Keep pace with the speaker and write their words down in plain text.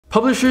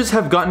Publishers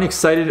have gotten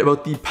excited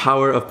about the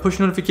power of push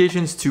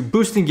notifications to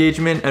boost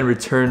engagement and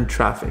return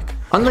traffic.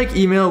 Unlike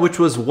email, which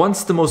was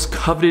once the most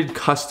coveted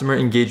customer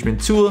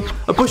engagement tool,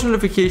 a push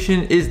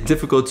notification is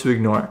difficult to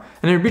ignore,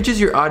 and it reaches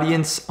your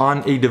audience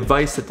on a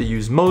device that they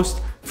use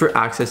most for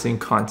accessing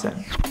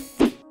content.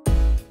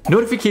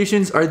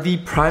 Notifications are the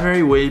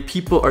primary way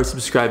people are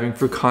subscribing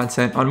for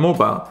content on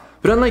mobile.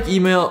 But unlike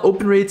email,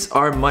 open rates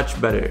are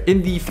much better,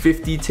 in the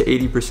 50 to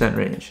 80%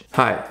 range.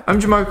 Hi, I'm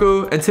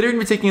Jamarco, and today we're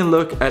going to be taking a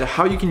look at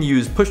how you can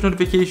use push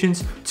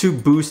notifications to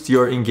boost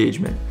your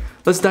engagement.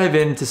 Let's dive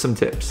into some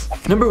tips.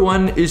 Number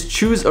one is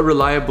choose a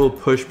reliable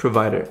push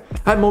provider.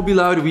 At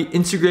Mobiloud, we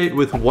integrate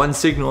with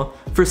OneSignal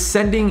for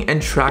sending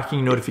and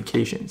tracking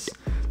notifications.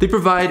 They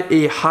provide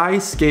a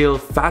high-scale,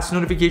 fast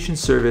notification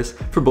service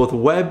for both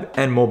web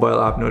and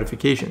mobile app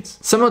notifications.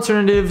 Some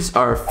alternatives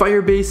are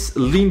Firebase,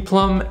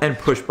 Leanplum, and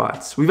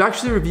Pushbots. We've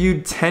actually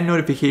reviewed 10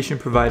 notification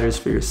providers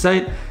for your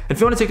site, and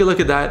if you want to take a look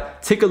at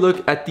that, take a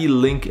look at the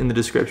link in the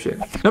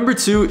description. Number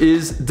two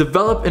is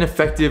develop an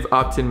effective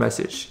opt-in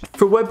message.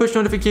 For web push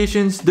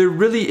notifications, there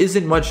really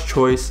isn't much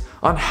choice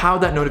on how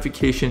that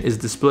notification is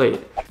displayed.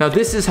 Now,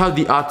 this is how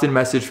the opt-in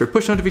message for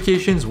push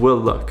notifications will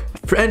look.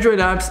 For Android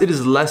apps, it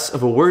is less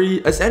of a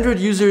worry as Android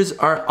users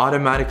are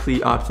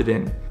automatically opted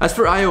in. As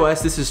for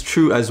iOS, this is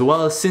true as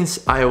well since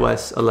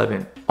iOS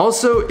 11.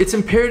 Also, it's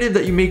imperative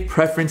that you make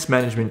preference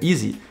management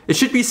easy. It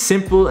should be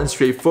simple and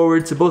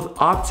straightforward to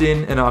both opt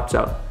in and opt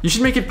out. You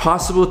should make it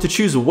possible to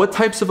choose what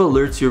types of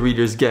alerts your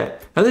readers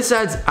get. Now, this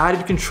adds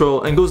added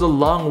control and goes a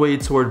long way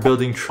toward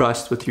building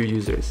trust with your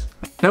users.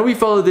 Now, we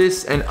follow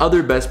this and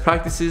other best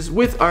practices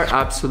with our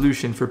app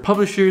solution for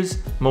publishers,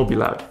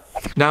 Mobiloud.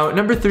 Now,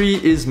 number three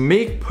is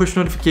make push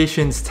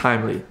notifications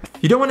timely.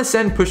 You don't want to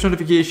send push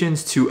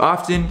notifications too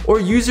often or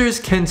users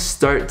can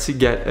start to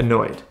get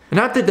annoyed. An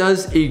app that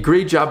does a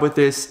great job with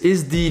this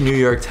is the New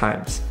York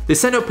Times. They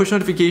send out push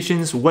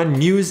notifications when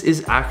news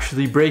is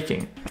actually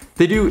breaking.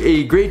 They do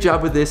a great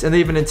job with this and they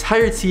have an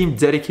entire team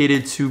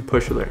dedicated to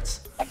push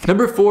alerts.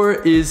 Number four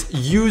is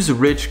use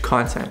rich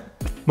content.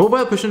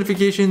 Mobile push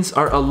notifications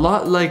are a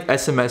lot like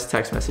SMS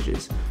text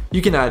messages.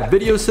 You can add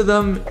videos to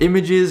them,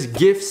 images,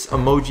 GIFs,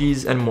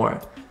 emojis, and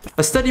more.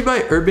 A study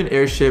by Urban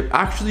Airship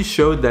actually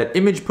showed that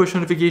image push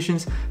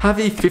notifications have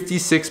a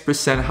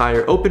 56%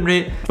 higher open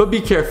rate, but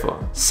be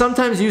careful.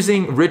 Sometimes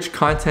using rich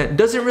content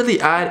doesn't really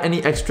add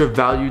any extra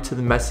value to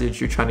the message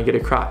you're trying to get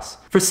across.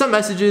 For some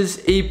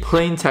messages, a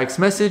plain text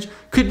message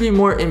could be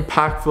more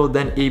impactful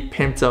than a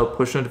pimped out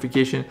push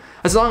notification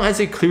as long as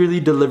it clearly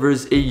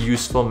delivers a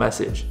useful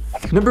message.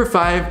 Number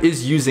five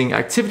is using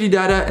activity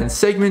data and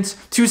segments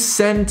to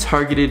send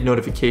targeted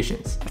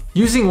notifications.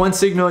 Using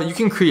OneSignal, you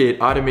can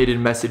create automated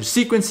message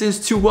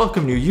sequences to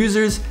welcome new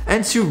users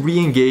and to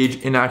re-engage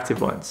inactive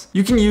ones.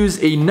 You can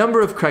use a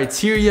number of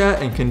criteria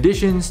and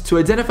conditions to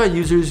identify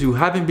users who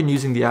haven't been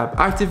using the app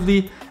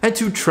actively and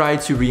to try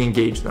to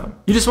re-engage them.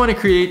 You just want to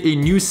create a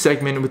new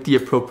segment with the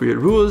appropriate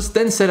rules,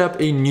 then set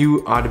up a new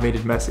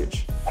automated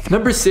message.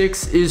 Number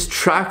six is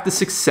track the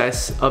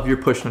success of your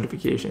push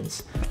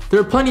notifications. There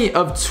are plenty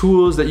of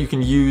tools that you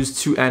can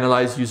use to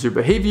analyze user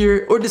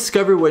behavior or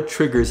discover what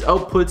triggers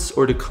outputs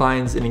or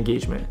declines in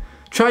engagement.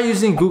 Try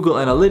using Google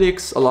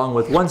Analytics along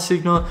with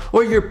OneSignal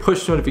or your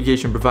push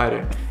notification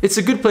provider. It's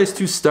a good place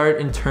to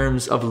start in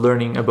terms of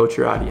learning about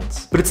your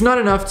audience. But it's not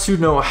enough to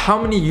know how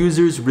many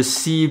users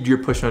received your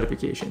push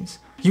notifications.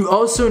 You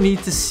also need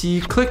to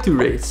see click-through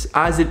rates,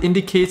 as it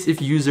indicates if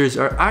users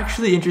are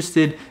actually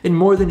interested in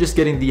more than just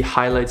getting the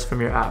highlights from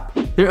your app.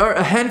 There are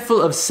a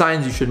handful of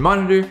signs you should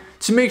monitor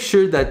to make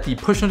sure that the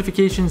push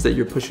notifications that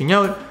you're pushing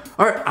out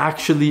are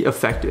actually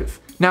effective.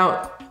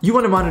 Now, you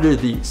want to monitor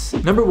these.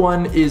 Number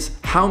one is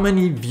how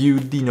many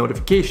viewed the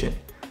notification.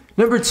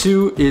 Number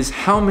two is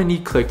how many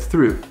clicked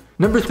through.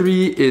 Number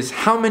three is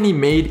how many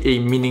made a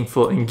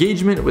meaningful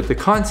engagement with the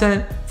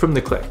content from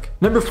the click.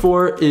 Number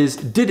four is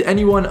did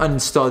anyone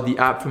uninstall the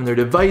app from their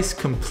device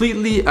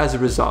completely as a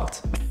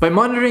result. By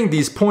monitoring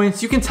these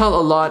points, you can tell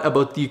a lot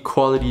about the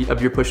quality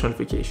of your push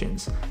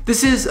notifications.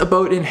 This is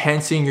about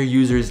enhancing your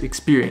users'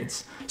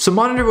 experience. So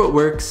monitor what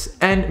works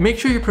and make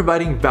sure you're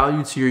providing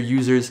value to your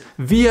users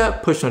via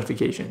push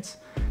notifications.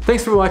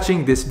 Thanks for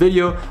watching this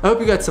video. I hope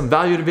you got some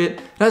value out of it.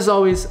 And as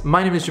always,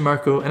 my name is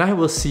Jamarco and I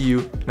will see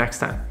you next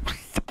time.